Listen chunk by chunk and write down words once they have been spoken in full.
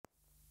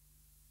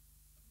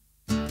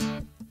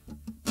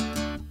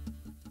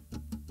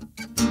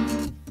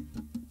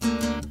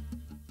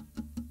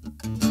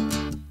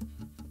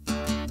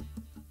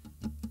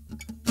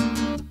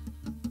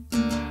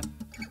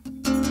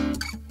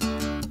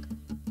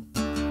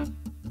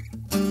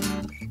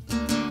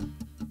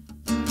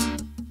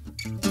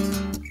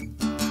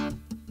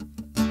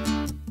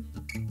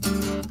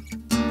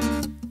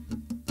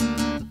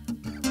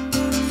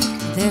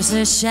There's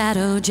a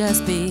shadow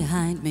just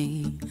behind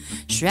me,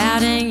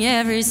 shrouding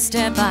every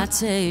step I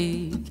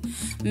take,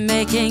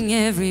 making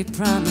every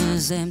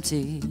promise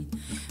empty,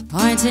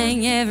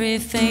 pointing every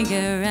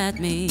finger at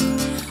me,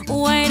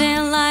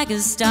 waiting like a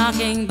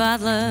stalking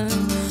butler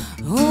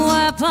who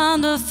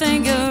upon the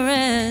finger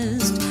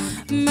rest,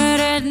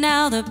 murdered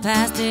now the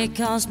past it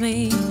cost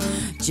me,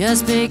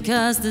 just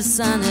because the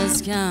sun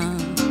has come.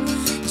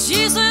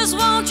 Jesus,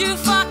 won't you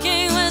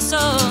fucking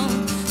whistle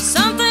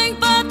something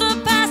but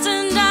the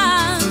passing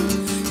down?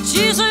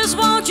 Jesus,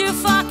 won't you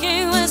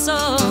fucking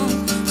whistle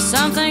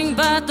something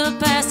but the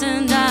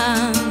passing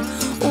down?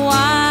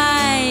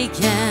 Why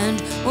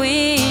can't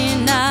we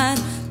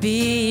not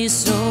be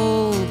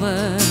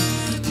sober?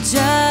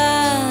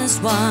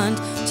 Just want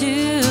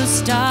to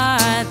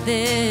start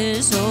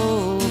this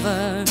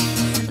over.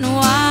 And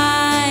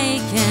why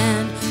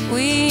can't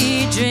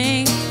we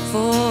drink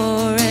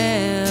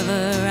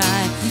forever?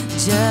 I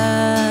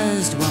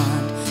just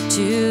want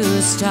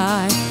to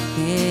start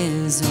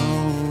this over.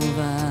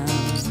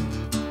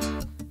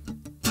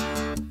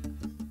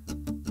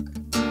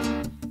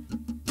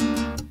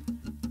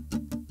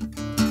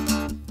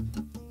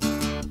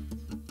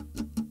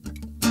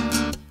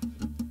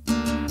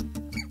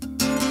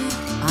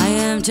 I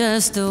am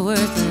just a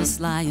worthless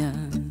liar,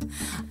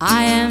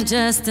 I am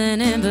just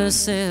an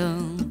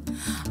imbecile.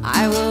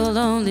 I will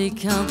only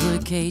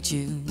complicate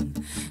you,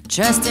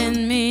 trust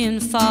in me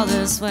and fall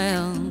as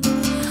well.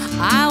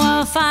 I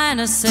will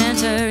find a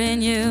center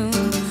in you,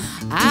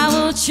 I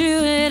will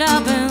chew it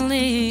up and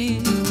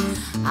leave.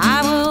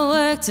 I will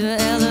work to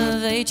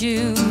elevate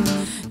you,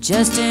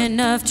 just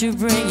enough to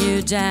bring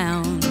you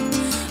down.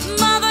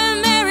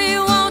 Mother Mary,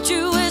 won't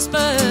you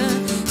whisper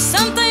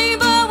something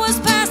but what's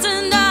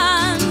passing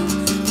down?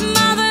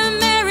 Mother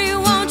Mary,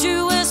 won't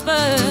you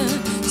whisper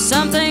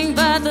something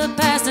but the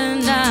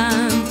passing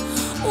down?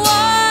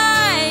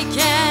 Why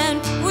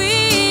can't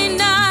we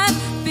not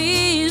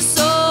be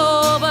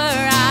sober?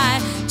 I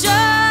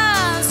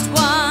just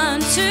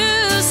want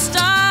to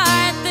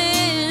start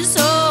this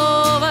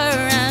over.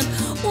 And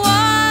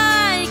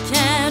why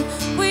can't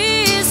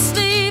we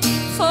sleep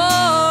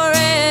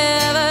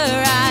forever?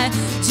 I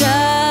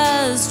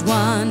just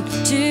want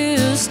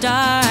to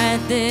start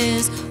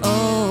this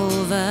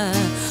over.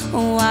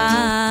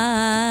 Why?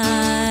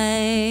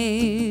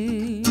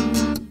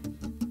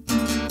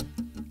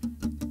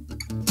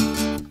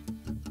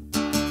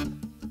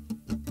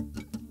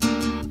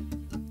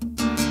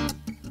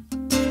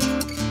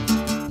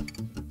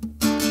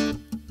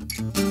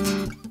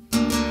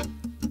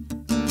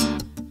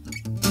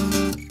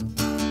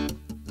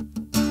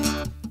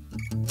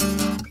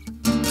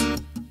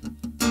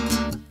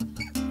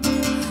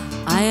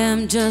 I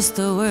am just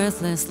a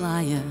worthless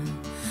liar,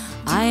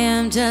 I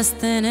am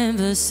just an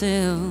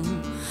imbecile.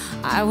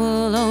 I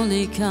will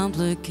only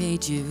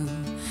complicate you,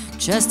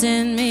 trust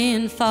in me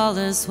and fall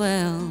as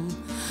well.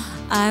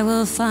 I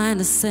will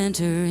find a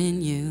center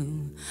in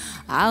you,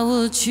 I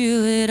will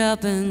chew it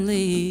up and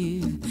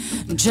leave.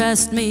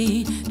 Trust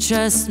me,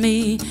 trust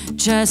me,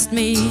 trust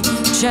me,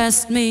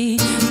 trust me,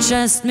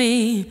 trust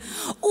me.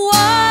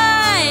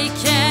 Why